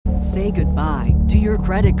Say goodbye to your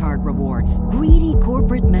credit card rewards. Greedy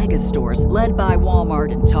corporate mega stores, led by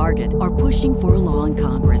Walmart and Target, are pushing for a law in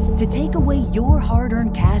Congress to take away your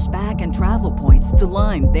hard-earned cash back and travel points to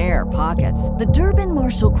line their pockets. The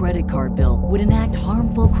Durbin-Marshall credit card bill would enact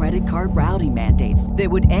harmful credit card routing mandates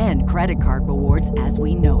that would end credit card rewards as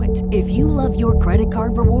we know it. If you love your credit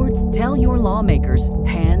card rewards, tell your lawmakers,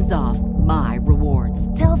 hands off my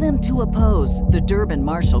rewards. Tell them to oppose the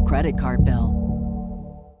Durbin-Marshall credit card bill.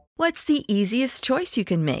 What's the easiest choice you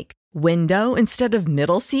can make? Window instead of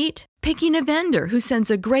middle seat? Picking a vendor who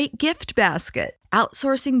sends a great gift basket?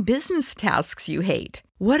 Outsourcing business tasks you hate?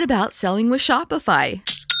 What about selling with Shopify?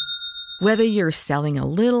 Whether you're selling a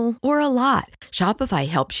little or a lot, Shopify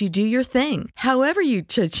helps you do your thing, however you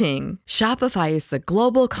cha-ching. Shopify is the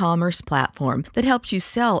global commerce platform that helps you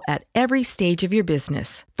sell at every stage of your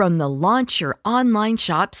business. From the launch your online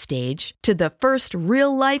shop stage to the first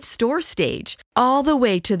real-life store stage, all the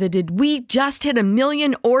way to the did we just hit 1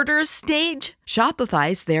 million orders stage.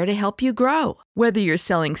 Shopify's there to help you grow. Whether you're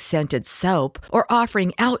selling scented soap or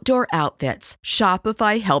offering outdoor outfits,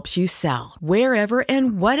 Shopify helps you sell. Wherever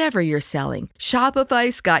and whatever you're selling,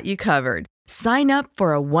 Shopify's got you covered. Sign up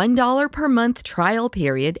for a $1 per month trial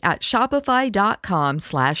period at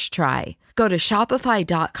shopify.com/try. Go to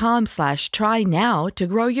shopify.com/try now to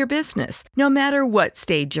grow your business, no matter what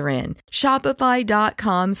stage you're in.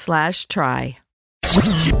 Shopify.com/try.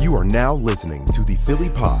 You are now listening to the Philly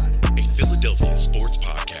Pod, a Philadelphia sports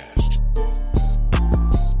podcast.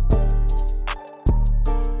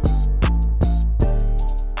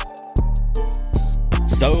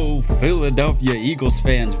 So, Philadelphia Eagles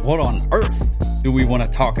fans, what on earth do we want to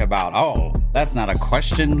talk about? Oh, that's not a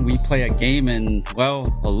question. We play a game in, well,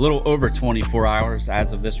 a little over 24 hours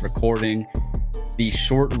as of this recording. The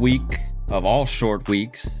short week of all short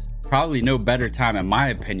weeks. Probably no better time, in my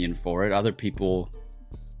opinion, for it. Other people,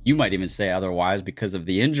 you might even say otherwise because of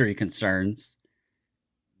the injury concerns.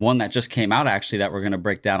 One that just came out, actually, that we're going to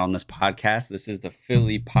break down on this podcast. This is the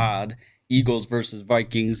Philly Pod, Eagles versus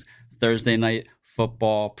Vikings, Thursday night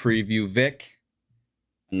football preview. Vic,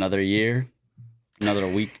 another year, another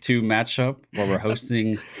week 2 matchup where we're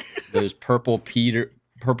hosting those purple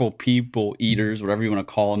people eaters, whatever you want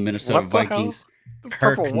to call them, Minnesota Vikings.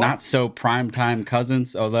 Kirk, not so primetime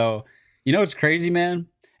cousins. Although, you know, it's crazy, man.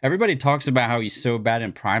 Everybody talks about how he's so bad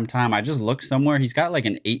in primetime. I just looked somewhere. He's got like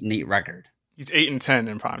an 8-8 record. He's 8-10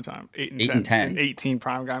 in primetime. 8-10. 18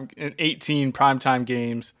 primetime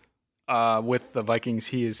games with the Vikings.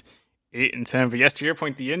 He is 8-10. But yes, to your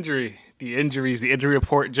point, the injury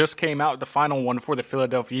report just came out. The final one for the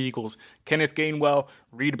Philadelphia Eagles. Kenneth Gainwell,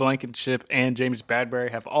 Reed Blankenship, and James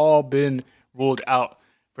Bradbury have all been ruled out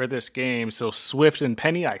for this game. So Swift and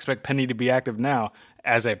Penny, I expect Penny to be active now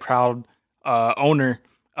as a proud owner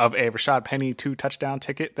of a Rashad Penny 2-touchdown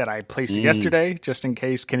ticket that I placed yesterday, just in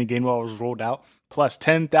case Kenny Gainwell was ruled out. Plus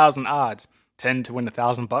 10,000 odds, 10 to win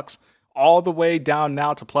 $1,000, all the way down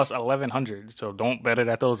now to plus 1,100. So don't bet it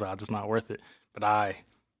at those odds; it's not worth it. But I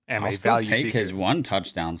am a value seeker. Take his 1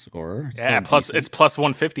 touchdown scorer. It's plus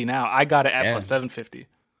 150 now. I got it at plus 750.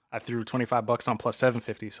 I threw $25 on plus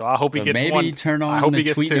 750, so I hope he gets maybe one. Maybe turn on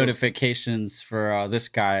the tweet notifications for this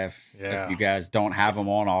guy if you guys don't have him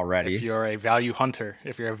on already. If you're a value hunter,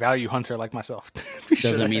 like myself,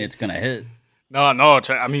 doesn't mean it's gonna hit. No.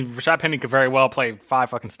 I mean, Rashad Penny could very well play 5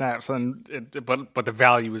 fucking snaps, but the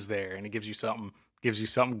value is there, and it gives you something. Gives you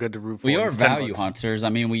something good to root for. We are value hunters. I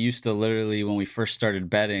mean, we used to literally, when we first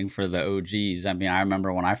started betting for the OGs, I mean, I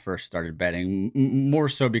remember when I first started betting, more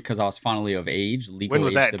so because I was finally of age. When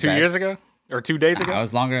was that? 2 years ago? Or 2 days ago? I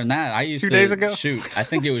was longer than that. I used 2 days ago? Shoot, I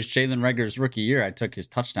think it was Jalen Reagor's rookie year. I took his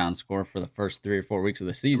touchdown score for the first 3 or 4 weeks of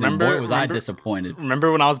the season. Boy, was I disappointed.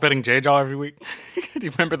 Remember when I was betting J-Jaw every week? Do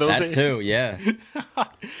you remember those days? That too, yeah.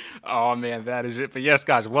 Oh, man, that is it. But yes,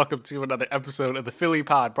 guys, welcome to another episode of the Philly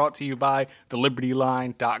Pod, brought to you by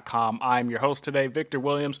thelibertyline.com. I'm your host today, Victor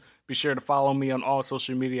Williams. Be sure to follow me on all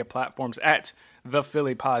social media platforms at the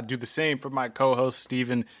Philly Pod. Do the same for my co-host,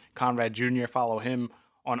 Stephen Conrad Jr. Follow him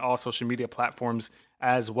on all social media platforms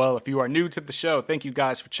as well. If you are new to the show, thank you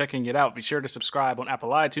guys for checking it out. Be sure to subscribe on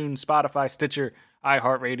Apple iTunes, Spotify, Stitcher,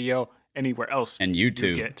 iHeartRadio, anywhere else. And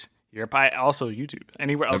YouTube. Also YouTube.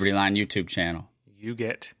 Anywhere else. Liberty Line YouTube channel. You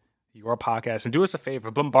get your podcast. And do us a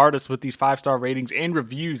favor, bombard us with these 5-star ratings and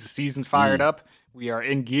reviews. The season's fired up. We are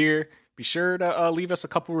in gear. Be sure to leave us a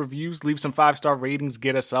couple reviews, leave some 5-star ratings,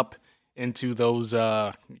 get us up into those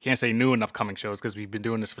you can't say new and upcoming shows because we've been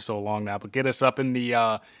doing this for so long now, but get us up in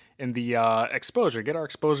the exposure, get our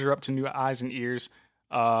exposure up to new eyes and ears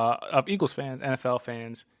of Eagles fans, NFL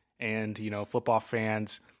fans, and football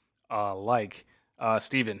fans like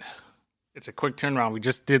Steven, It's a quick turnaround. We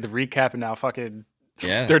just did the recap, and now fucking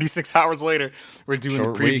 36 hours later, we're doing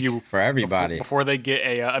Short the preview week for everybody before they get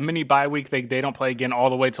a mini bye week. They don't play again all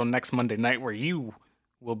the way till next Monday night, where you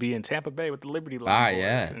will be in Tampa Bay with the Liberty Line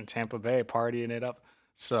boys in Tampa Bay, partying it up.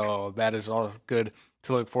 So that is all good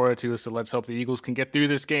to look forward to. So let's hope the Eagles can get through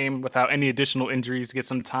this game without any additional injuries, get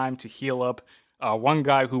some time to heal up. One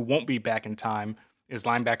guy who won't be back in time is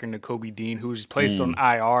linebacker Nakobe Dean, who's placed on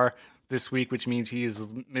IR this week, which means he is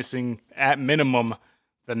missing at minimum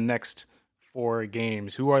the next 4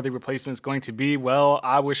 games. Who are the replacements going to be? Well,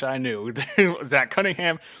 I wish I knew. Zach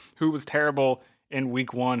Cunningham, who was terrible in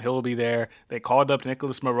week 1, he'll be there. They called up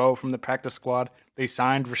Nicholas Moreau from the practice squad. They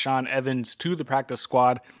signed Rashaan Evans to the practice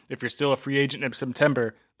squad. If you're still a free agent in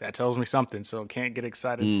September, that tells me something, so can't get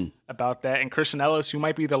excited about that. And Christian Ellis, who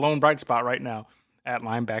might be the lone bright spot right now at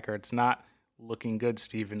linebacker. It's not looking good,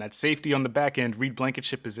 Steven. At safety on the back end, Reed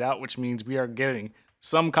Blankenship is out, which means we are getting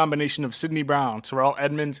some combination of Sidney Brown, Terrell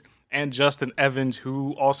Edmonds, and Justin Evans,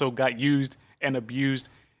 who also got used and abused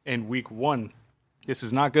in week 1. This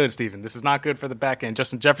is not good, Steven. This is not good for the back end.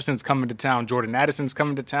 Justin Jefferson's coming to town. Jordan Addison's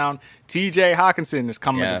coming to town. TJ Hawkinson is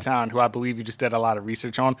coming to town, who I believe you just did a lot of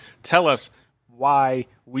research on. Tell us why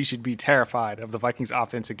we should be terrified of the Vikings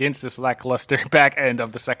offense against this lackluster back end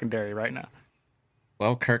of the secondary right now.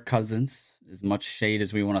 Well, Kirk Cousins, as much shade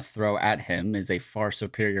as we want to throw at him, is a far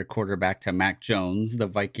superior quarterback to Mac Jones. The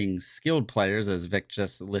Vikings' skilled players, as Vic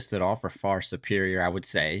just listed off, are far superior, I would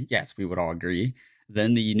say. Yes, we would all agree.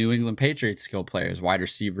 Then the New England Patriots skilled players, wide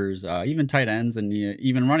receivers, even tight ends, and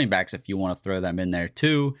even running backs if you want to throw them in there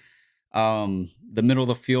too. The middle of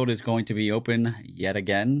the field is going to be open yet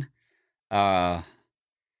again. And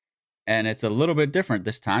it's a little bit different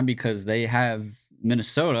this time because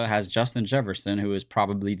Minnesota has Justin Jefferson, who is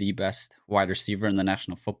probably the best wide receiver in the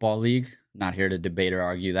National Football League. Not here to debate or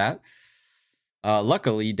argue that.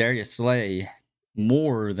 Luckily, Darius Slay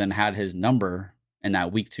more than had his number in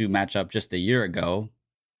that week 2 matchup just a year ago.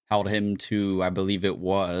 Held him to, I believe it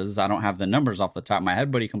was, I don't have the numbers off the top of my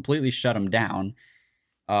head, but he completely shut him down.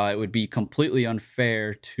 It would be completely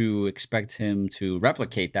unfair to expect him to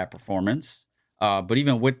replicate that performance. But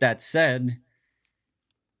even with that said,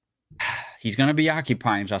 he's going to be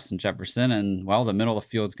occupying Justin Jefferson, and, well, the middle of the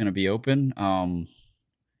field is going to be open.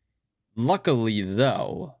 Luckily,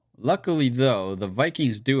 though, the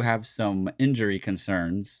Vikings do have some injury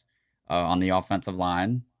concerns on the offensive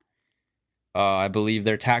line. I believe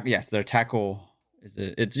their tackle is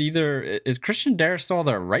Christian Darrisaw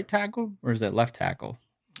their right tackle or is it left tackle?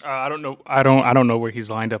 I don't know. I don't know where he's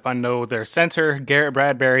lined up. I know their center Garrett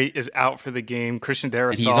Bradbury is out for the game. Christian Darrisaw,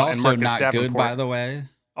 and he's also and Marcus not Davenport, good, by the way.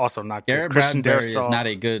 Also not good. Garrett Bradbury is not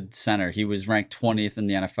a good center. He was ranked 20th in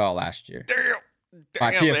the NFL last year.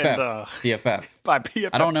 By PFF. By PFF.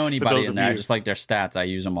 I don't know anybody in there. I just like their stats. I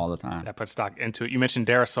use them all the time. I put stock into it. You mentioned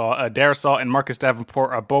Darrisaw. Darrisaw and Marcus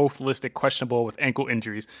Davenport are both listed questionable with ankle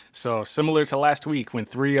injuries. So similar to last week when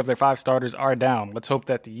 3 of their 5 starters are down. Let's hope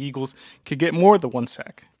that the Eagles could get more than 1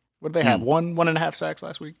 sack. What did they have? 1.5 sacks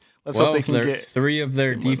last week? Let's hope they can get 3 of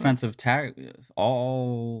their defensive tackles.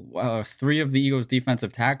 3 of the Eagles'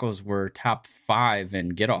 defensive tackles were top 5 in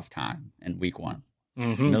get-off time in week 1.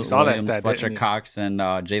 Mm-hmm. You saw Williams, that stat, Fletcher Cox, and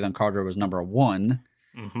Jalen Carter was number 1.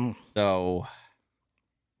 Mm-hmm. So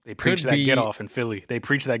they preach that get off in Philly.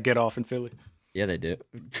 Yeah, they do.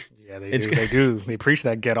 Yeah, they do. They preach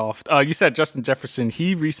that get off. You said Justin Jefferson.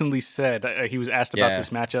 He recently said he was asked about this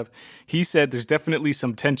matchup. He said there's definitely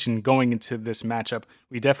some tension going into this matchup.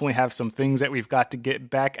 We definitely have some things that we've got to get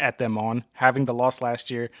back at them on. Having the loss last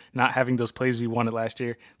year, not having those plays we wanted last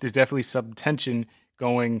year. There's definitely some tension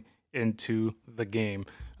going into the game.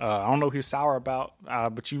 I don't know who he's sour about,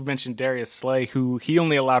 but you mentioned Darius Slay, who he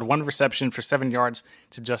only allowed 1 reception for 7 yards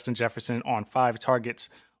to Justin Jefferson on 5 targets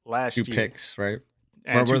last year. 2 picks, right?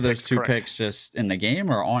 Or were those 2 picks just in the game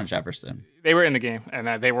or on Jefferson? They were in the game, and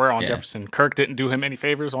they were on Jefferson. Kirk didn't do him any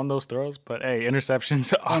favors on those throws, but hey,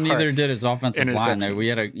 interceptions are neither did his offensive line. There, we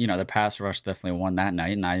had the pass rush definitely won that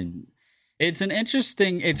night, and it's an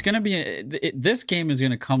interesting. It's going to be this game is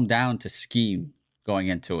going to come down to scheme going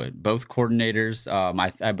into it. Both coordinators,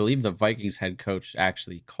 I believe the Vikings head coach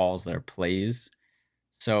actually calls their plays,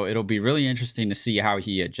 so it'll be really interesting to see how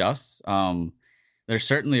he adjusts. There's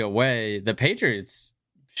certainly a way. The Patriots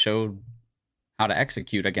showed how to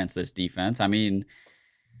execute against this defense. I mean,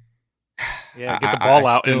 get the ball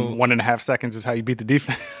out in 1.5 seconds is how you beat the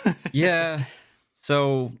defense. Yeah,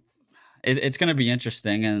 so it's going to be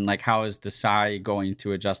interesting. And like, how is Desai going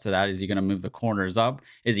to adjust to that? Is he going to move the corners up?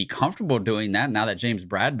 Is he comfortable doing that now that James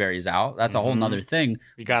Bradbury's out? That's a whole nother thing.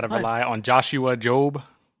 You got to rely on Joshua Jobe.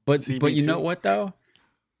 But you know what though?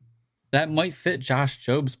 that might fit Josh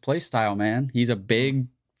Job's play style, man. He's a big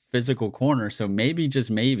physical corner, so maybe,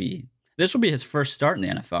 just maybe, this will be his first start in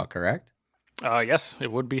the NFL, correct? Yes,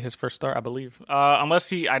 it would be his first start, I believe.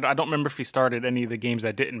 Unless I don't remember if he started any of the games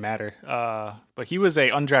that didn't matter. But he was a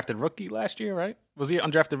undrafted rookie last year, right? Was he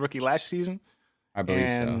an undrafted rookie last season? I believe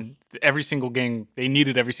so. Every single game, they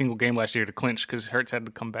needed every single game last year to clinch because Hurts had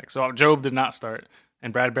to come back. So Job did not start,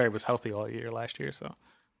 and Bradbury was healthy all year last year. So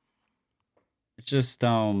it's just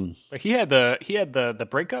but he had the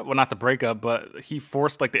breakup. Well, not the breakup, but he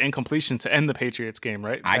forced like the incompletion to end the Patriots game,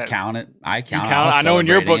 right? I count it. I know in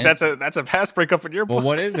your book that's a pass breakup in your book. Well,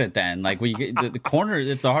 what is it then? Like the corner,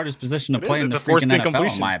 it's the hardest position to play in the freaking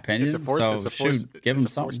NFL, in my opinion. It's a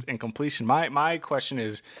forced incompletion. My question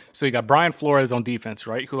is, so you got Brian Flores on defense,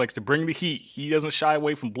 right? Who likes to bring the heat. He doesn't shy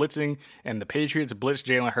away from blitzing, and the Patriots blitzed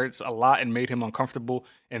Jalen Hurts a lot and made him uncomfortable.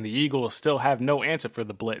 And the Eagles still have no answer for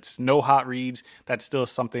the blitz, no hot reads. That's still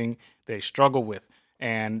something they struggle with.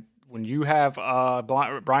 And when you have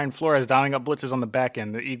Brian Flores dialing up blitzes on the back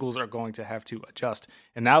end, the Eagles are going to have to adjust.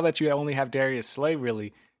 And now that you only have Darius Slay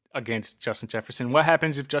really against Justin Jefferson, what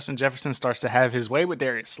happens if Justin Jefferson starts to have his way with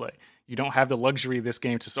Darius Slay? You don't have the luxury of this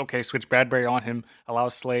game to, switch Bradbury on him, allow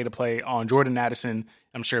Slay to play on Jordan Addison.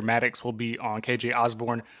 I'm sure Maddox will be on KJ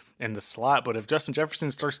Osborne in the slot. But if Justin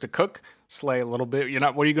Jefferson starts to cook Slay a little bit,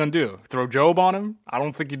 what are you going to do? Throw Job on him? I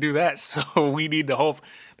don't think you do that. So we need to hope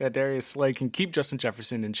that Darius Slay can keep Justin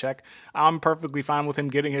Jefferson in check. I'm perfectly fine with him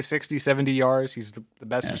getting his 60, 70 yards. He's the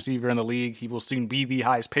best receiver in the league. He will soon be the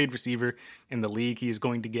highest paid receiver in the league. He is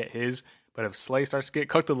going to get his. But if Slay starts to get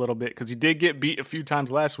cooked a little bit, because he did get beat a few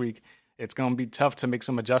times last week, it's going to be tough to make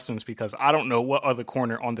some adjustments because I don't know what other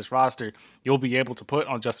corner on this roster you'll be able to put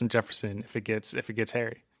on Justin Jefferson if it gets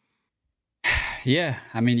hairy. Yeah,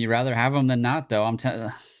 I mean, you'd rather have him than not, though.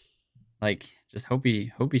 Just hope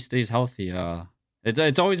he stays healthy.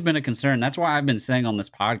 It's always been a concern. That's why I've been saying on this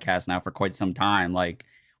podcast now for quite some time, like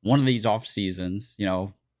one of these off seasons,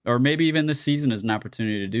 or maybe even this season is an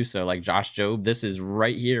opportunity to do so. Like Josh Job, this is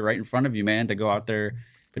right here, right in front of you, man, to go out there.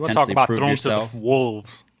 You want to talk about thrown to the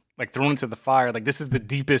wolves, like thrown into the fire. Like this is the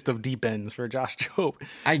deepest of deep ends for Josh Job.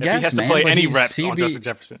 I guess he has to play any reps on Justin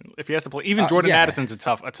Jefferson. If he has to play, even Jordan Addison's a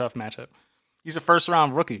tough matchup. He's a first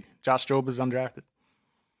round rookie. Josh Job is undrafted.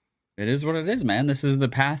 It is what it is, man. This is the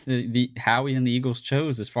path the Howie and the Eagles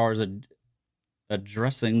chose as far as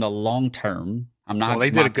addressing the long term. They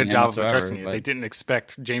did a good job of addressing it. They didn't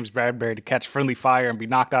expect James Bradbury to catch friendly fire and be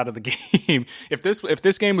knocked out of the game. If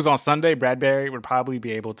this game was on Sunday, Bradbury would probably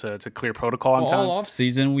be able to clear protocol in time. All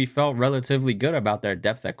offseason, we felt relatively good about their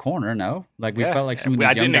depth at corner, no? Like, we felt like some of these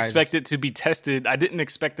young guys... I didn't expect it to be tested. I didn't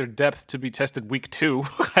expect their depth to be tested week 2.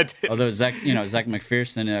 Although Zach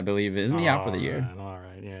McPherson, I believe, isn't he out for the year? All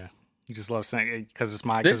right, yeah. You just love saying it because it's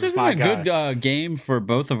my. This isn't a good game for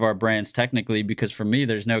both of our brands technically because for me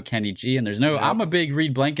there's no Kenny G and there's no. Yep. I'm a big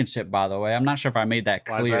Reed Blankenship, by the way. I'm not sure if I made that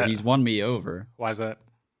clear. He's won me over. Why is that?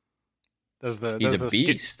 Does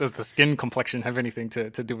the skin complexion have anything to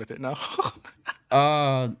do with it? No.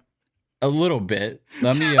 A little bit.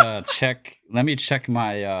 Let me check. Let me check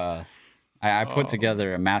my. I put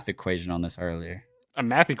together a math equation on this earlier. A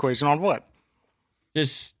math equation on what?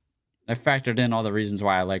 Just I factored in all the reasons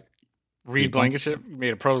why I like. Reed Blankenship, you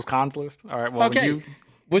made a pros cons list. All right. Well, okay.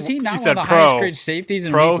 Was he not one of the highest graded safeties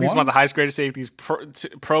in pro? Week 1? He's one of the highest graded safeties.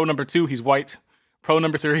 Pro number 2, he's white. Pro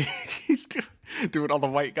number 3, he's doing all the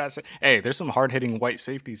white guys. Hey, there's some hard hitting white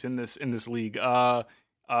safeties in this league. Eric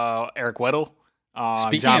Weddle.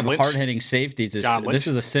 Speaking John of hard hitting safeties, this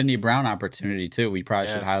is a Sidney Brown opportunity too. We probably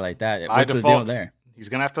should highlight that. What's the deal there? He's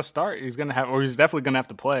going to have to start. He's definitely going to have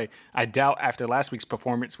to play. I doubt after last week's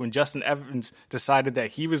performance when Justin Evans decided that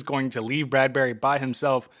he was going to leave Bradbury by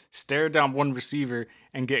himself, stare down one receiver,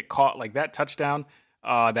 and get caught like that touchdown.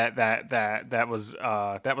 That was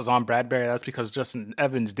on Bradbury. That's because Justin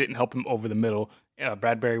Evans didn't help him over the middle.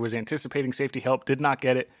 Bradbury was anticipating safety help, did not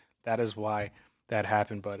get it. That is why that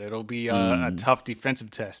happened. But it'll be a tough defensive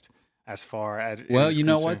test. As far as you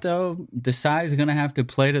know what though, Desai is going to have to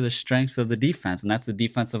play to the strengths of the defense, and that's the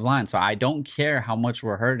defensive line. So I don't care how much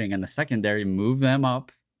we're hurting in the secondary. Move them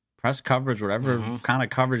up, press coverage, whatever kind of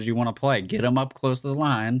coverage you want to play. Get them up close to the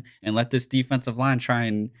line, and let this defensive line try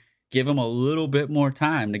and give them a little bit more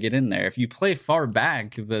time to get in there. If you play far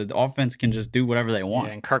back, the offense can just do whatever they want.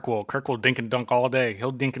 Yeah, and Kirk will dink and dunk all day.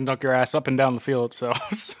 He'll dink and dunk your ass up and down the field. So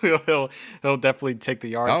he'll definitely take the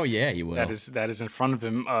yards. Oh yeah, he will. That is in front of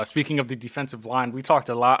him. Speaking of the defensive line, we talked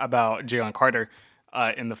a lot about Jalen Carter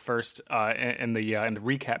in the first in the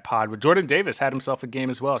recap pod. But Jordan Davis had himself a game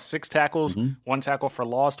as well. 6 tackles, 1 tackle for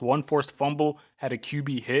loss, 1 forced fumble, had a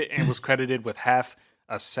QB hit, and was credited with half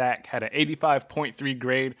a sack. Had an 85.3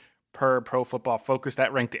 grade. per Pro Football Focus.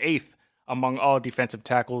 That ranked 8th among all defensive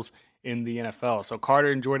tackles in the NFL. So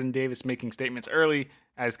Carter and Jordan Davis making statements early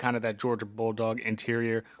as kind of that Georgia Bulldog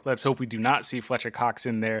interior. Let's hope we do not see Fletcher Cox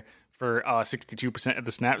in there for 62% of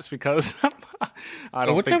the snaps, because I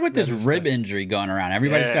don't. What's up with this rib injury going around?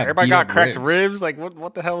 Everybody got cracked ribs. Like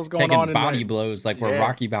what the hell is going on? Taking body blows like we're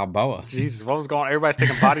Rocky Balboa. Jesus, what was going on? Everybody's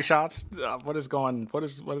taking body shots. What is going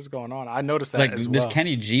on? I noticed that like as this well.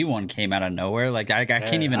 Kenny G one came out of nowhere. Like I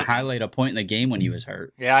can't even highlight a point in the game when he was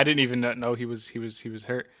hurt. Yeah, I didn't even know he was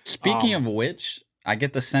hurt. Speaking of which, I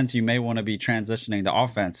get the sense you may want to be transitioning to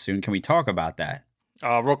offense soon. Can we talk about that?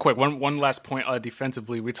 Real quick, one last point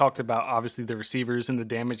defensively. We talked about, obviously, the receivers and the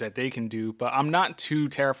damage that they can do, but I'm not too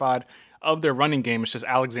terrified of their running game. It's just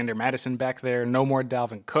Alexander Madison back there, no more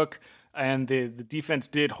Dalvin Cook, and the defense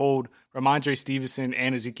did hold Ramondre Stevenson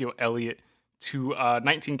and Ezekiel Elliott to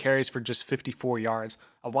 19 carries for just 54 yards.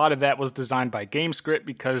 A lot of that was designed by game script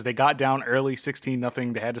because they got down early,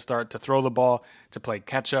 16-0. They had to start to throw the ball to play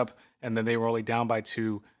catch-up, and then they were only down by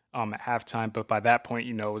 2 at halftime, but by that point,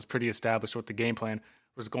 it was pretty established what the game plan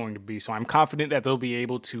was going to be. So I'm confident that they'll be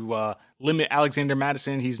able to limit Alexander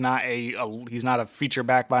Madison. He's not a feature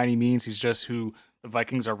back by any means. He's just who the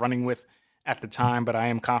Vikings are running with at the time. But I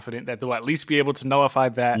am confident that they'll at least be able to nullify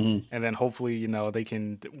that, and then hopefully, they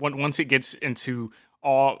can once it gets into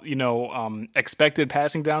all expected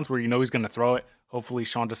passing downs where he's going to throw it. Hopefully,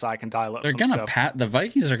 Sean Desai can dial up. They're going to the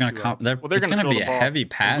Vikings are going to they're going to be a heavy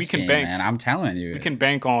pass game, man. I'm telling you, we can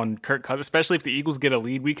bank on Kirk Cousins, especially if the Eagles get a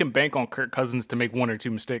lead. We can bank on Kirk Cousins to make 1 or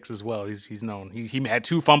 2 mistakes as well. He's known. He had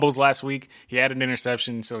 2 fumbles last week. He had an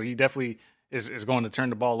interception, so he definitely is going to turn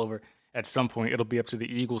the ball over at some point. It'll be up to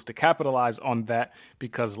the Eagles to capitalize on that,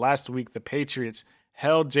 because last week the Patriots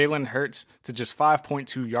held Jalen Hurts to just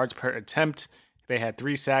 5.2 yards per attempt. They had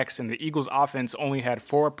 3 sacks, and the Eagles' offense only had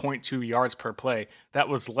 4.2 yards per play. That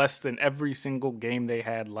was less than every single game they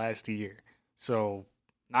had last year. So,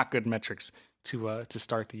 not good metrics to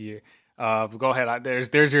start the year. Go ahead.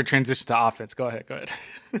 There's your transition to offense. Go ahead.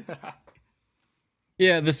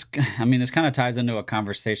 Yeah, this kind of ties into a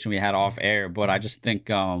conversation we had off air, but I just think,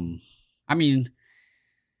 I don't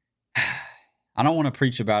want to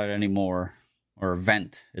preach about it anymore. Or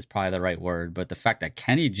vent is probably the right word, but the fact that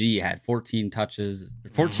Kenny G had 14 touches,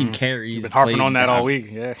 14 carries. You've been harping on that all week,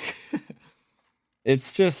 yeah.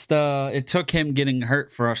 It's just, it took him getting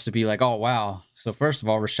hurt for us to be like, oh, wow. So first of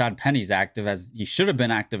all, Rashad Penny's active, as he should have been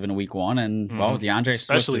active in week 1, and well, DeAndre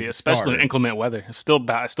Swift especially in inclement weather. Still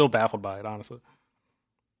baffled by it, honestly.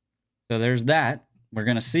 So there's that. We're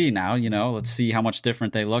gonna see now. Let's see how much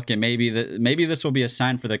different they look, and maybe this will be a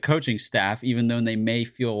sign for the coaching staff, even though they may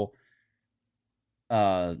feel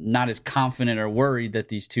not as confident or worried that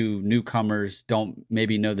these 2 newcomers don't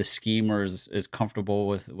maybe know the scheme or is comfortable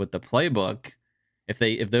with the playbook.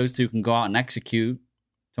 If those 2 can go out and execute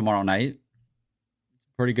tomorrow night,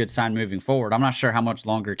 pretty good sign moving forward. I'm not sure how much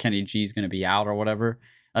longer Kenny G is going to be out or whatever.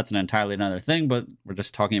 That's an entirely another thing, but we're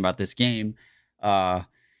just talking about this game. I'm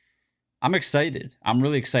excited. I'm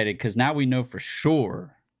really excited because now we know for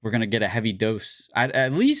sure we're going to get a heavy dose,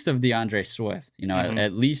 at least of DeAndre Swift,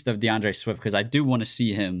 at least of DeAndre Swift, because I do want to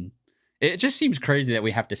see him. It just seems crazy that we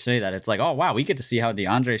have to say that. It's like, oh, wow, we get to see how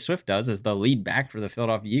DeAndre Swift does as the lead back for the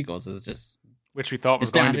Philadelphia Eagles. It's just, which we thought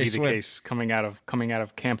was going to be the case coming out of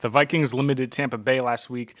camp. The Vikings limited Tampa Bay last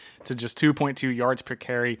week to just 2.2 yards per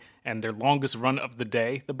carry, and their longest run of the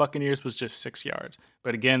day, the Buccaneers, was just 6 yards.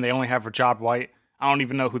 But again, they only have Rashad White. I don't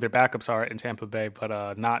even know who their backups are in Tampa Bay,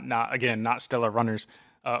 but not stellar runners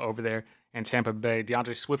over there in Tampa Bay.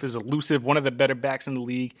 DeAndre Swift is elusive, one of the better backs in the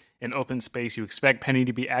league in open space. You expect Penny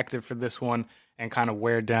to be active for this one and kind of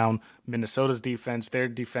wear down Minnesota's defense. Their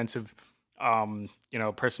defensive,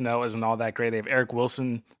 personnel isn't all that great. They have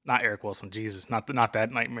not Eric Wilson, Jesus, not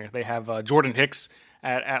that nightmare. They have Jordan Hicks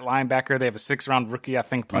at linebacker. They have a 6th-round rookie, I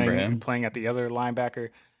think, playing at the other linebacker.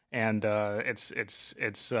 And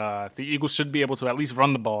the Eagles should be able to at least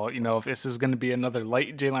run the ball. If this is going to be another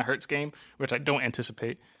light Jalen Hurts game, which I don't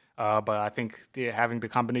anticipate, but I think having the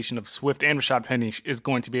combination of Swift and Rashad Penny is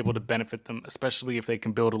going to be able to benefit them, especially if they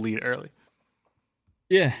can build a lead early.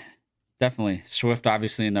 Yeah, definitely. Swift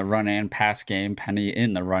obviously in the run and pass game, Penny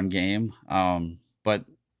in the run game. But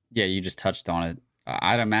yeah, you just touched on it.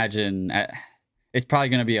 I'd imagine it's probably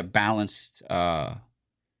going to be a balanced.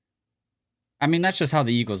 That's just how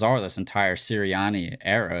the Eagles are this entire Sirianni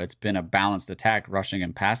era. It's been a balanced attack, rushing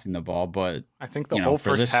and passing the ball. But I think the whole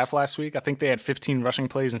first half last week, I think they had 15 rushing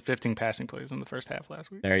plays and 15 passing plays in the first half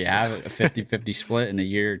last week. There you have it, a 50-50 split in the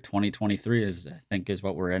year 2023 is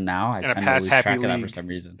what we're in now. I tend to lose track of that for some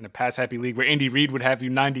reason. In a pass-happy league where Andy Reid would have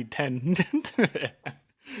you 90-10.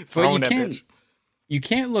 Well, you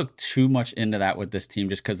can't look too much into that with this team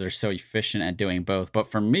just because they're so efficient at doing both. But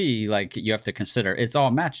for me, like, you have to consider it's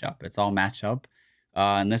all matchup.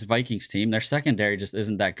 And this Vikings team, their secondary just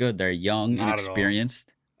isn't that good. They're young,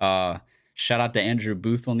 inexperienced. Shout out to Andrew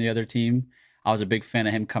Booth on the other team. I was a big fan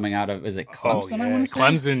of him coming out of, is it Clemson? Oh, yeah.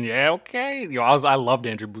 Clemson, yeah, okay. I loved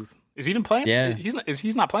Andrew Booth. Is he even playing? Yeah.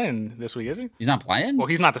 He's not playing this week, is he? He's not playing? Well,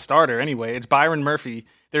 he's not the starter anyway. It's Byron Murphy.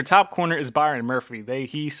 Their top corner is Byron Murphy.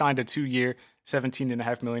 He signed a 2-year,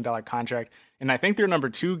 $17.5 million contract. And I think their number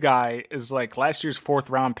 2 guy is like last year's 4th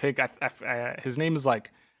round pick. His name is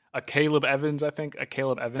like a Caleb Evans, I think.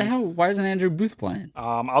 What the hell? Why isn't Andrew Booth playing?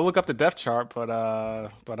 I'll look up the depth chart, but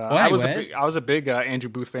anyway. I was a big Andrew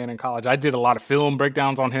Booth fan in college. I did a lot of film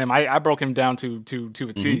breakdowns on him. I broke him down to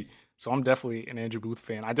a T. So I'm definitely an Andrew Booth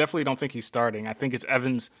fan. I definitely don't think he's starting. I think it's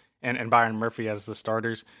Evans and Byron Murphy as the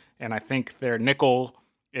starters. And I think their nickel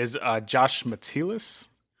is Josh Matilis,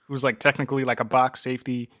 who's like technically like a box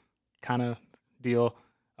safety kind of deal.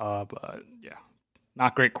 But yeah,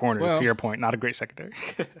 not great corners, to your point. Not a great secondary.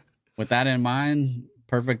 With that in mind,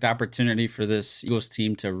 perfect opportunity for this Eagles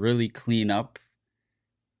team to really clean up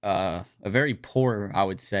a very poor, I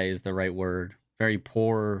would say is the right word, very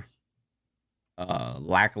poor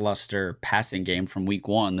lackluster passing game from week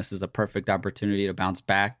 1. This is a perfect opportunity to bounce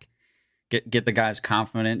back, get the guys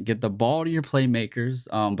confident, get the ball to your playmakers.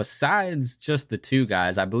 Besides just the 2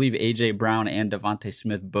 guys, I believe A.J. Brown and Devontae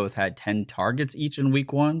Smith both had 10 targets each in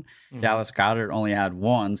week 1. Dallas Goedert only had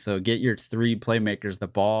 1. So get your 3 playmakers the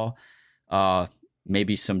ball,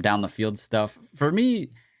 maybe some down the field stuff. For me,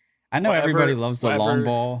 I know everybody loves the long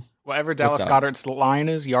ball. Whatever Dallas Goedert's line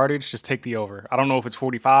is, yardage, just take the over. I don't know if it's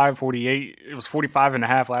 45, 48. It was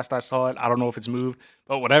 45.5 last I saw it. I don't know if it's moved.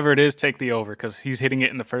 But whatever it is, take the over because he's hitting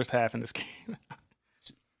it in the first half in this game.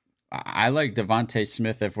 I like Devontae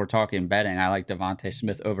Smith if we're talking betting. I like Devontae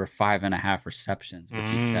Smith over 5.5 receptions, which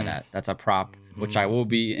he set at. That's a prop, which will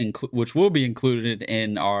be included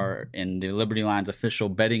in the Liberty Lines official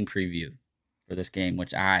betting preview for this game,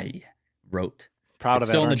 which I wrote. Proud of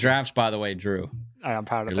that. Still in the drafts, by the way, Drew. I'm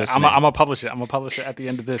proud of that. I'm gonna publish it. I'm gonna publish it at the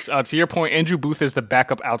end of this. To your point, Andrew Booth is the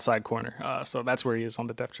backup outside corner. So that's where he is on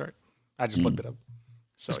the depth chart. I just looked it up.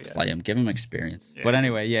 So just play him, give him experience. Yeah, but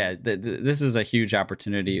anyway, this is a huge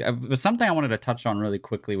opportunity. But something I wanted to touch on really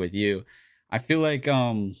quickly with you. I feel like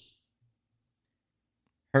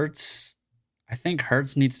Hurts. I think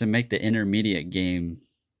Hurts needs to make the intermediate game.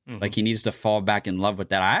 Like he needs to fall back in love with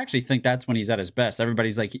that. I actually think that's when he's at his best.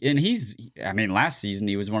 Everybody's like, and last season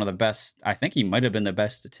he was one of the best. I think he might have been the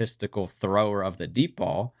best statistical thrower of the deep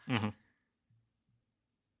ball.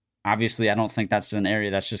 Obviously, I don't think that's an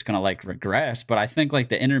area that's just going to like regress, but I think like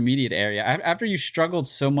the intermediate area, after you struggled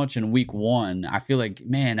so much in week 1, I feel like,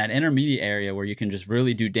 man, that intermediate area where you can just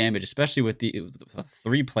really do damage, especially with the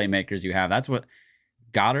 3 playmakers you have. That's what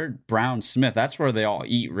Goddard, Brown, Smith, that's where they all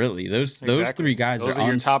eat, really. Those 3 guys those are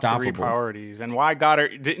your unstoppable. Top 3 priorities. And why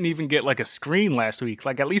Goddard didn't even get like a screen last week.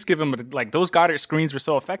 Like at least give him like those Goddard screens were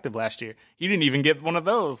so effective last year. He didn't even get one of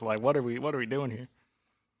those. Like what are we doing here?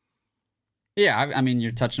 Yeah, I mean,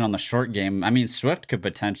 you're touching on the short game. I mean, Swift could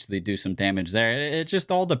potentially do some damage there. It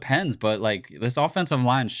just all depends. But like this offensive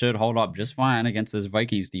line should hold up just fine against this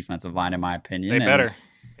Vikings defensive line, in my opinion.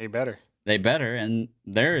 They better, and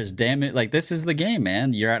there is, damn it, like this is the game,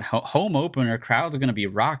 man. You're at home opener, crowds are going to be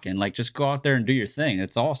rocking. Like just go out there and do your thing.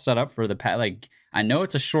 It's all set up for like I know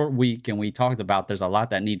it's a short week, and we talked about there's a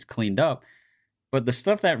lot that needs cleaned up, but the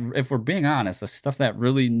stuff that, if we're being honest, the stuff that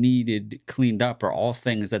really needed cleaned up are all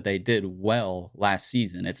things that they did well last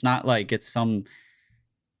season. It's not like it's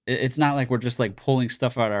not like we're just like pulling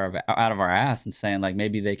stuff out of our ass and saying like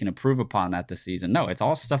maybe they can improve upon that this season. No, it's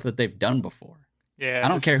all stuff that they've done before. Yeah, I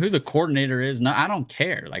don't care who the coordinator is. No, I don't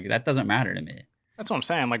care. Like that doesn't matter to me. That's what I'm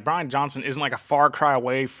saying. Like Brian Johnson isn't like a far cry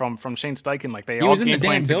away from Shane Steichen. Like they all game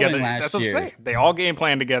plan together. That's what I'm saying. They all game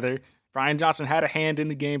plan together. Brian Johnson had a hand in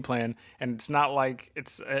the game plan, and it's not like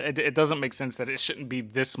it doesn't make sense that it shouldn't be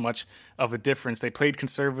this much of a difference. They played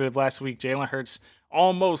conservative last week. Jalen Hurts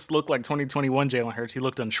almost looked like 2021 Jalen Hurts. He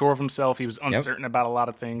looked unsure of himself. He was uncertain about a lot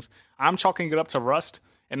of things. I'm chalking it up to rust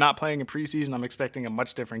and not playing in preseason. I'm expecting a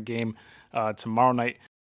much different game tomorrow night.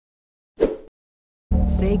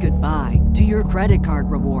 Say goodbye to your credit card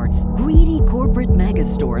rewards. Greedy corporate mega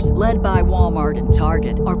stores, led by Walmart and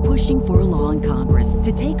Target, are pushing for a law in Congress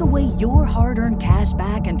to take away your hard-earned cash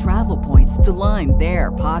back and travel points to line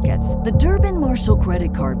their pockets. The Durbin-Marshall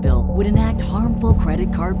credit card bill would enact harmful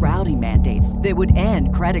credit card routing mandates that would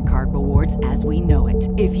end credit card rewards as we know it.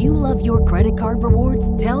 If you love your credit card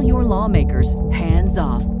rewards, tell your lawmakers, hands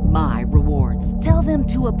off my rewards. Tell them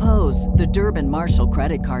to oppose the Durbin-Marshall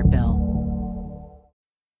credit card bill.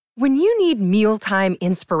 When you need mealtime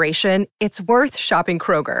inspiration, it's worth shopping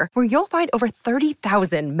Kroger, where you'll find over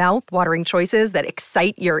 30,000 mouth-watering choices that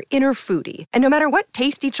excite your inner foodie. And no matter what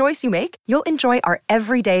tasty choice you make, you'll enjoy our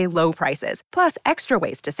everyday low prices, plus extra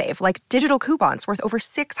ways to save, like digital coupons worth over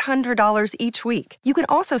 $600 each week. You can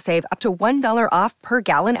also save up to $1 off per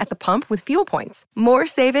gallon at the pump with fuel points. More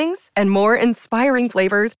savings and more inspiring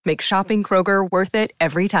flavors make shopping Kroger worth it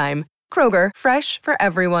every time. Kroger, fresh for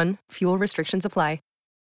everyone. Fuel restrictions apply.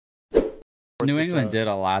 New England did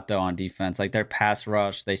a lot, though, on defense. Like, their pass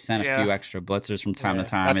rush, they sent a few extra blitzers from time to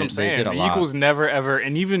time. That's what I'm saying. They did a the lot. Eagles never, ever,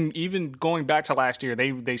 and even going back to last year,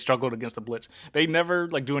 they struggled against the blitz. They never,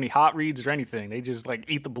 do any hot reads or anything. They just,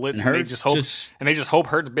 eat the blitz, and they just hope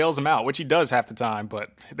Hurts bails them out, which he does half the time,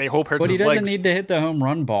 but they hope Hurts' But he doesn't legs. need to hit the home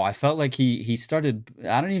run ball. I felt like he started,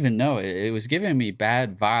 I don't even know. It was giving me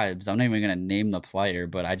bad vibes. I'm not even going to name the player,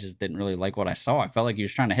 but I just didn't really like what I saw. I felt like he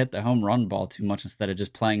was trying to hit the home run ball too much instead of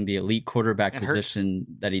just playing the elite quarterback position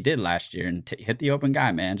that he did last year and hit the open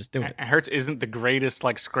guy, man. Just do it. And Hurts isn't the greatest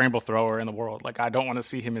scramble thrower in the world. I don't want to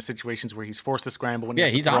see him in situations where he's forced to scramble. When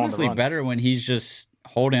he's honestly better when he's just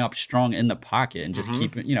holding up strong in the pocket and just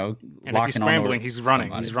keeping, and locking if he's scrambling, on he's running.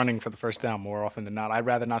 somebody. He's running for the first down more often than not. I'd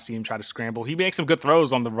rather not see him try to scramble. He makes some good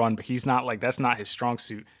throws on the run, but he's not that's not his strong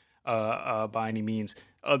suit by any means.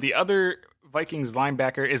 The other Vikings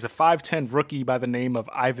linebacker is a 5'10" rookie by the name of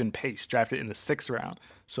Ivan Pace, drafted in the 6th round.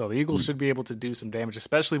 So the Eagles should be able to do some damage,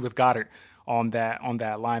 especially with Goddard on that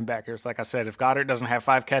linebacker. So like I said, if Goddard doesn't have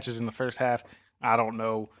 5 catches in the first half, I don't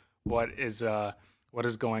know what is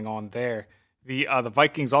going on there. The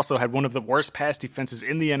Vikings also had one of the worst pass defenses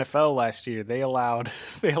in the NFL last year. They allowed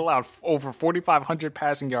over 4,500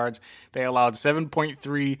 passing yards. They allowed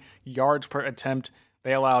 7.3 yards per attempt.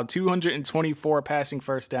 They allowed 224 passing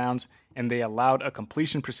first downs, and they allowed a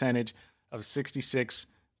completion percentage of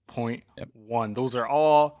 66.1. Those are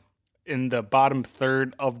all in the bottom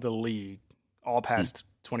third of the league, all past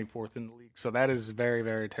 24th in the league. So that is very,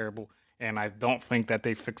 very terrible, and I don't think that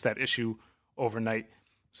they fixed that issue overnight.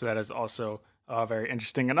 So that is also very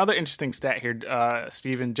interesting. Another interesting stat here,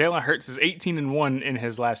 Steven. Jalen Hurts is 18-1 in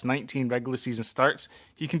his last 19 regular season starts.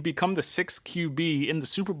 He can become the 6th QB in the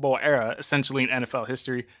Super Bowl era, essentially in NFL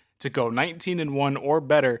history, to go 19-1 or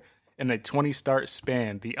better in a 20-start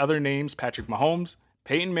span. The other names, Patrick Mahomes,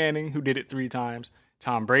 Peyton Manning, who did it 3 times,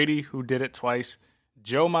 Tom Brady, who did it twice,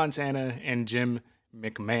 Joe Montana, and Jim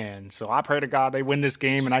McMahon. So I pray to God they win this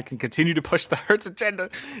game and I can continue to push the Hurts agenda.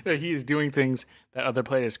 He is doing things that other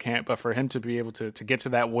players can't, but for him to be able to get to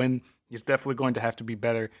that win, he's definitely going to have to be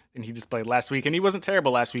better than he displayed last week. And he wasn't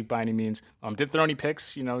terrible last week by any means. Did throw any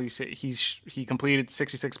picks. He completed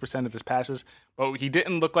 66% of his passes, but he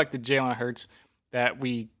didn't look like the Jalen Hurts that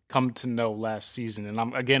we come to know last season. And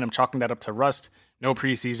I'm chalking that up to rust. No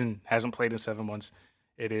preseason, hasn't played in 7 months.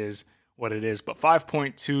 It is what it is. But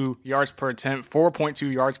 5.2 yards per attempt,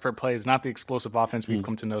 4.2 yards per play is not the explosive offense we've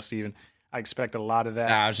come to know, Steven. I expect a lot of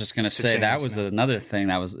that. I was just going to say that was another thing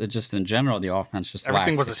that was just in general, the offense just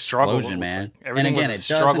everything was a struggle, man. Everything and again, was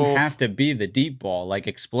a it struggle. doesn't have to be the deep ball.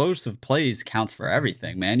 Explosive plays counts for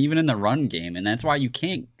everything, man. Even in the run game, and that's why you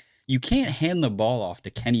can't hand the ball off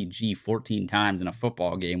to Kenny G 14 times in a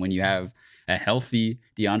football game when you have a healthy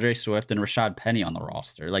DeAndre Swift and Rashad Penny on the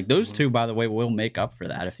roster. Those two, by the way, will make up for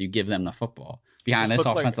that if you give them the football behind this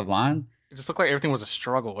offensive line. It just looked like everything was a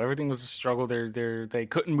struggle. Everything was a struggle. They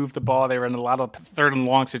couldn't move the ball. They were in a lot of 3rd and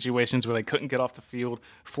long situations where they couldn't get off the field.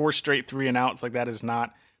 4 straight 3 and outs. That is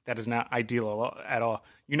not ideal at all.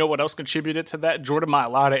 You know what else contributed to that? Jordan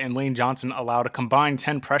Mailata and Lane Johnson allowed a combined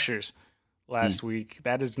 10 pressures last week.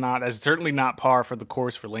 That is certainly not par for the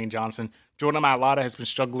course for Lane Johnson. Jordan Mailata has been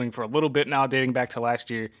struggling for a little bit now, dating back to last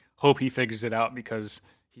year. Hope he figures it out because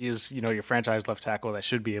he is, your franchise left tackle that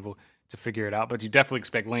should be able to figure it out. But you definitely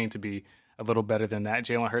expect Lane to be a little better than that.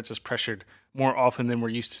 Jalen Hurts is pressured more often than we're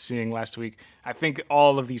used to seeing last week. I think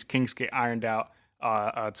all of these kinks get ironed out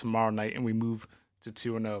tomorrow night, and we move to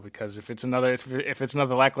 2-0. Because if it's another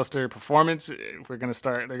lackluster performance, they're gonna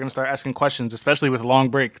start asking questions, especially with a long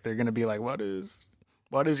break. They're gonna be like, what is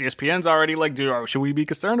ESPN's already should we be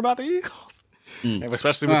concerned about the Eagles?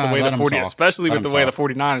 Especially with the way the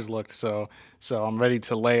 49ers looked. So I'm ready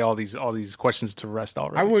to lay all these questions to rest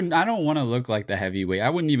already. I don't want to look like the heavyweight. I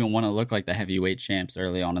wouldn't even want to look like the heavyweight champs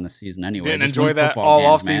early on in the season anyway. Didn't enjoy that all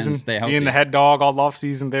off season. Being the head dog all off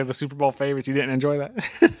season. They're the Super Bowl favorites. You didn't enjoy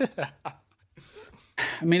that?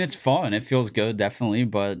 I mean, it's fun. It feels good, definitely.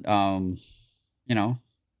 But it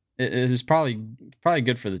is probably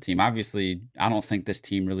good for the team. Obviously, I don't think this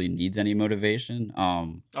team really needs any motivation.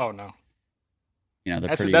 Oh no. You know, they're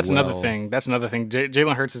That's pretty another thing. That's another thing.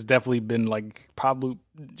 Jalen Hurts has definitely been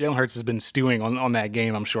Jalen Hurts has been stewing on that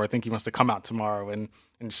game. I'm sure. I think he wants to come out tomorrow and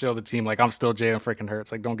show the team like I'm still Jalen freaking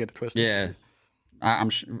Hurts. Like, don't get it twisted. Yeah,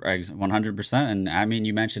 I'm sure 100%. And I mean,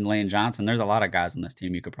 you mentioned Lane Johnson. There's a lot of guys on this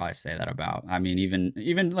team you could probably say that about. I mean,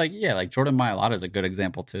 even like Jordan Mailata is a good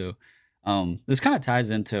example too. This kind of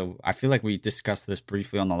ties into. I feel like we discussed this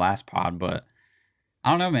briefly on the last pod, but I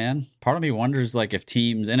don't know, man. Part of me wonders like if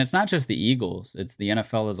teams, and it's not just the Eagles, it's the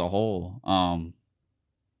NFL as a whole.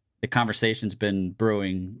 The conversation's been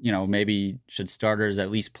brewing, you know, maybe should starters at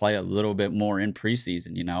least play a little bit more in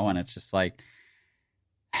preseason, you know? And it's just like,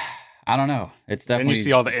 I don't know. It's definitely. And you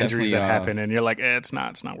see all the injuries that happen, and you're like, it's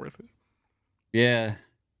not worth it. Yeah.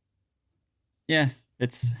 Yeah.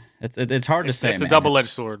 It's hard to say. It's a double-edged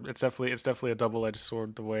sword. It's definitely a double-edged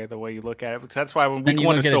sword the way you look at it. Because that's why when week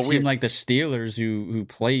one is so weird. Then you look at a team like the Steelers who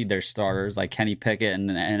played their starters like Kenny Pickett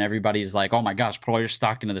and everybody's like, oh my gosh, put all your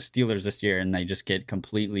stock into the Steelers this year, and they just get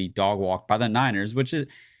completely dog walked by the Niners, which is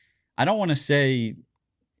I don't want to say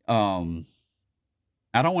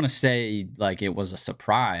like it was a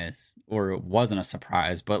surprise or it wasn't a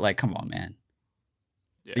surprise, but like come on, man.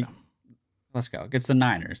 Yeah. Let's go. It's the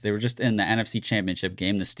Niners. They were just in the NFC Championship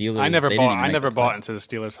game. The Steelers. I never bought into the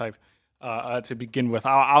Steelers hype to begin with.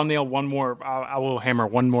 I'll nail one more. I will hammer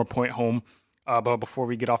one more point home. But before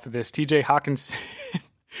we get off of this, T.J. Hawkins.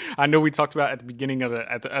 I know we talked about at the beginning of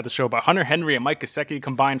the show, but Hunter Henry and Mike Gesicki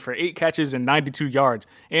combined for 8 catches and 92 yards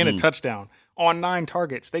and a touchdown on 9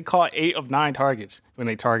 targets. They caught 8 of 9 targets when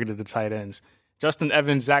they targeted the tight ends. Justin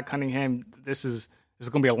Evans, Zach Cunningham. This is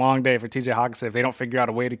going to be a long day for T.J. Hawkins if they don't figure out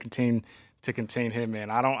a way to contain him, man.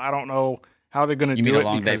 I don't know how they're going to do it. You mean a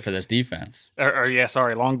long day for this defense?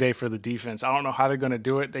 Long day for the defense. I don't know how they're going to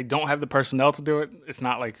do it. They don't have the personnel to do it. It's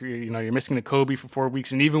not like you're missing Nakobe for 4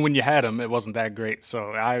 weeks, and even when you had him, it wasn't that great.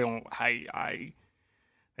 So they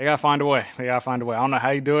gotta find a way. I don't know how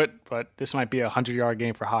you do it, but this might be a 100-yard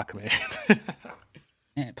game for Hawk, man.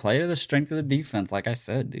 Man, play to the strength of the defense, like I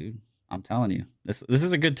said, dude. I'm telling you, this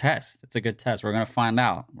is a good test. It's a good test. We're gonna find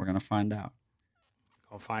out.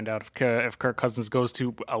 I'll find out if Kirk Cousins goes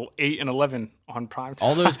to 8-11 on prime time.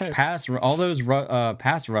 All those pass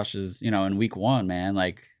rushes, in week 1, man.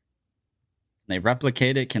 Like they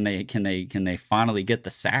replicate it. Can they finally get the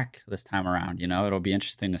sack this time around? It'll be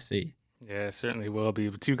interesting to see. Yeah, it certainly will be.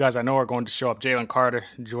 But 2 guys I know are going to show up: Jalen Carter,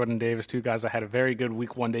 Jordan Davis. 2 guys that had a very good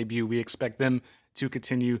week 1 debut. We expect them to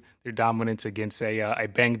continue their dominance against a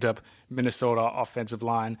banged up Minnesota offensive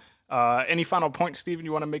line. Any final points, Steven,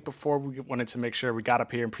 you want to make before we wanted to make sure we got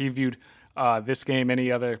up here and previewed this game?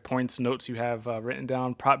 Any other points, notes you have written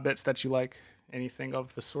down, prop bets that you like, anything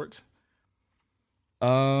of the sort?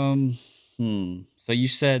 So you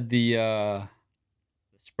said the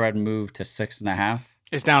spread moved to 6.5?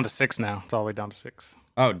 It's down to 6 now. It's all the way down to 6.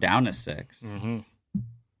 Oh, down to 6. Mm-hmm.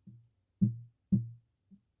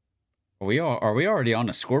 Are we already on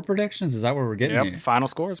the score predictions? Is that where we're getting here? Final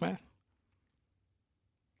scores, man.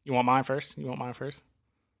 You want mine first?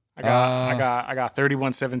 I got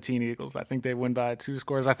 31-17 Eagles. I think they win by 2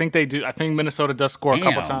 scores. I think they do. I think Minnesota does score a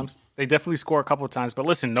couple times. They definitely score a couple of times. But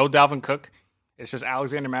listen, no Dalvin Cook. It's just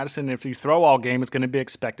Alexander Mattison. If you throw all game, it's going to be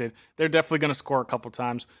expected. They're definitely going to score a couple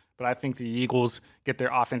times. But I think the Eagles get their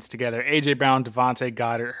offense together. A.J. Brown, Devontae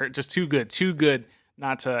Goddard, just too good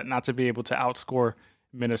not to be able to outscore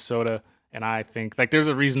Minnesota. And I think there's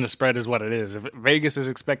a reason the spread is what it is. If Vegas is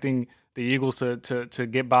expecting the Eagles to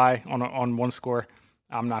get by on 1 score,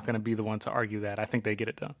 I'm not going to be the one to argue that. I think they get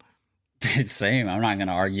it done. Same. I'm not going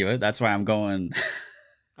to argue it. That's why I'm going.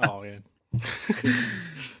 Oh, yeah.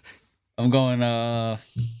 I'm going a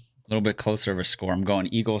little bit closer of a score. I'm going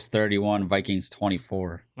Eagles 31, Vikings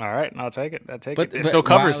 24. All right. I'll take it. It still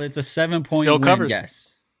covers. It's a 7-point still win, covers.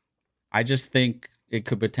 Yes. I just think it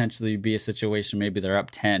could potentially be a situation. Maybe they're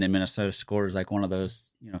up 10 and Minnesota scores like one of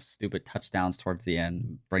those, stupid touchdowns towards the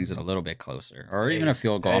end, brings it a little bit closer, or even a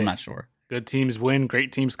field goal. I'm not sure. Good teams win,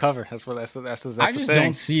 great teams cover. That's the I just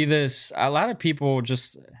don't see this. A lot of people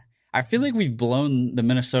I feel like we've blown the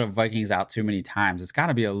Minnesota Vikings out too many times. It's got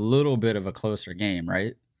to be a little bit of a closer game,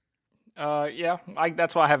 right? Yeah.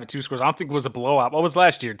 That's why I have it 2 scores. I don't think it was a blowout. What was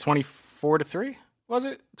last year? 24-3? Was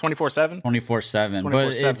it 24-7? 24-7,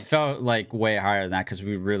 but it felt like way higher than that because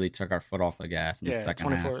we really took our foot off the gas in the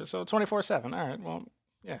second half. So 24-7. All right. Well,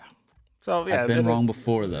 yeah. So yeah, I've been wrong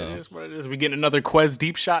before though. It is what it is. We getting another Quez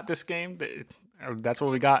deep shot this game. That's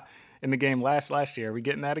what we got in the game last year. Are we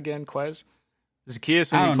getting that again, Quez?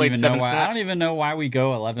 Zacchaeus and he played 7 snaps. I don't even know why we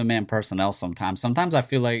go 11-man personnel sometimes. Sometimes I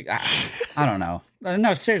feel like I don't know.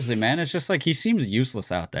 No, seriously, man. It's just like he seems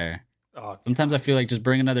useless out there. Sometimes I feel like just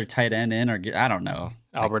bring another tight end in, or I don't know.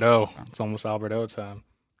 Alberto. It's almost Alberto time.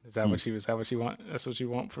 Is that what you want? That's what you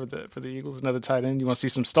want for the Eagles? Another tight end? You want to see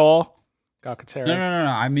some stall? Galcaterra? No.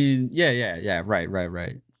 I mean, yeah.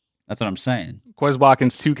 Right. That's what I'm saying. Quez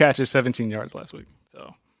Watkins, 2 catches, 17 yards last week.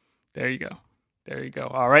 So there you go.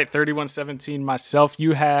 All right, 31-17 myself.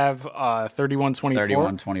 You have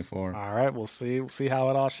 31-24. 31-24. All right, we'll see how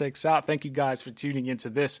it all shakes out. Thank you guys for tuning into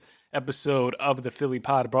this episode of the Philly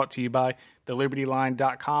Pod, brought to you by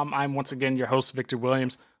thelibertyline.com. I'm once again your host, Victor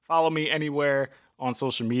Williams. Follow me anywhere on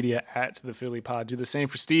social media at the Philly Pod. Do the same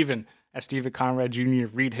for Steven at Steven Conrad Jr.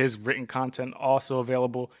 Read his written content, also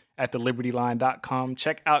available at thelibertyline.com.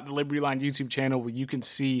 Check out the Liberty Line YouTube channel where you can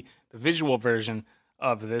see the visual version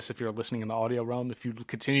of this if you're listening in the audio realm. If you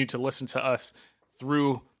continue to listen to us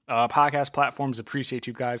through podcast platforms, appreciate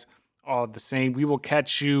you guys all the same. We will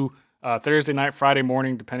catch you Thursday night, Friday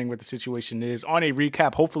morning, depending what the situation is, on a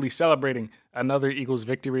recap, hopefully celebrating another Eagles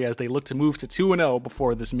victory as they look to move to 2-0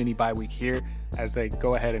 before this mini bye week here, as they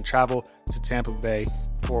go ahead and travel to Tampa Bay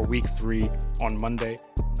for week 3 on Monday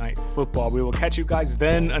Night Football. We will catch you guys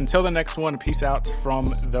then. Until the next one, peace out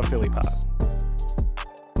from the Philly Pod.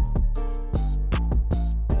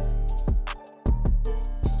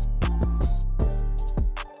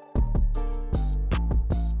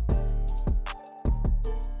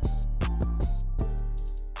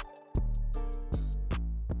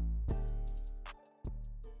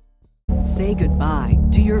 Say goodbye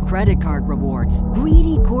to your credit card rewards.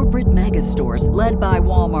 Greedy corporate mega stores, led by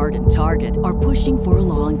Walmart and Target, are pushing for a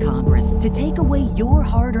law in Congress to take away your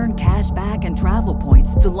hard-earned cash back and travel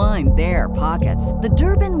points to line their pockets. The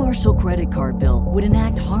Durbin-Marshall credit card bill would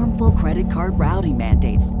enact harmful credit card routing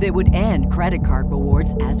mandates that would end credit card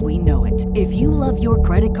rewards as we know it. If you love your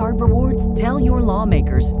credit card rewards, tell your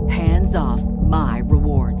lawmakers, hands off my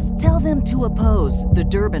rewards. Tell them to oppose the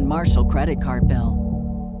Durbin-Marshall credit card bill.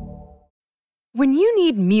 When you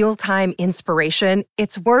need mealtime inspiration,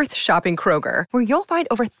 it's worth shopping Kroger, where you'll find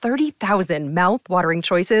over 30,000 mouth-watering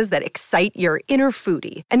choices that excite your inner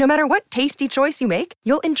foodie. And no matter what tasty choice you make,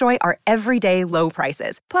 you'll enjoy our everyday low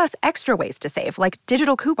prices, plus extra ways to save, like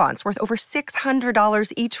digital coupons worth over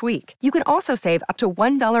 $600 each week. You can also save up to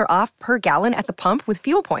 $1 off per gallon at the pump with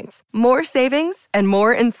fuel points. More savings and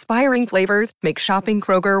more inspiring flavors make shopping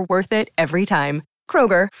Kroger worth it every time.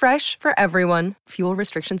 Kroger, fresh for everyone. Fuel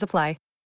restrictions apply.